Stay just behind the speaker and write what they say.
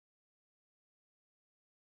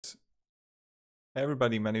Hey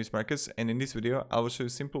everybody, my name is Marcus, and in this video I will show you a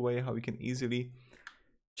simple way how you can easily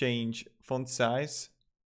change font size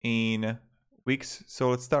in Wix. So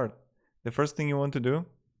let's start. The first thing you want to do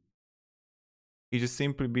is just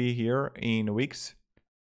simply be here in Wix,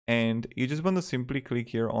 and you just want to simply click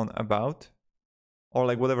here on About, or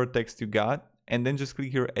like whatever text you got, and then just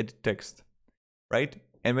click here Edit Text, right?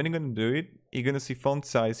 And when you're going to do it, you're going to see font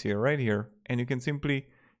size here, right here, and you can simply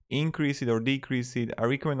increase it or decrease it. I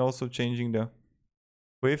recommend also changing the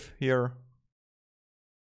width here.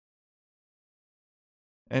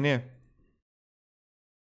 And yeah,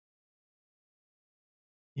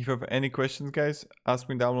 if you have any questions, guys, ask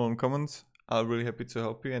me down below in comments. I'll be really happy to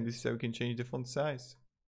help you. And this is how we can change the font size.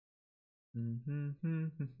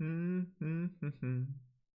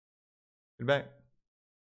 Goodbye.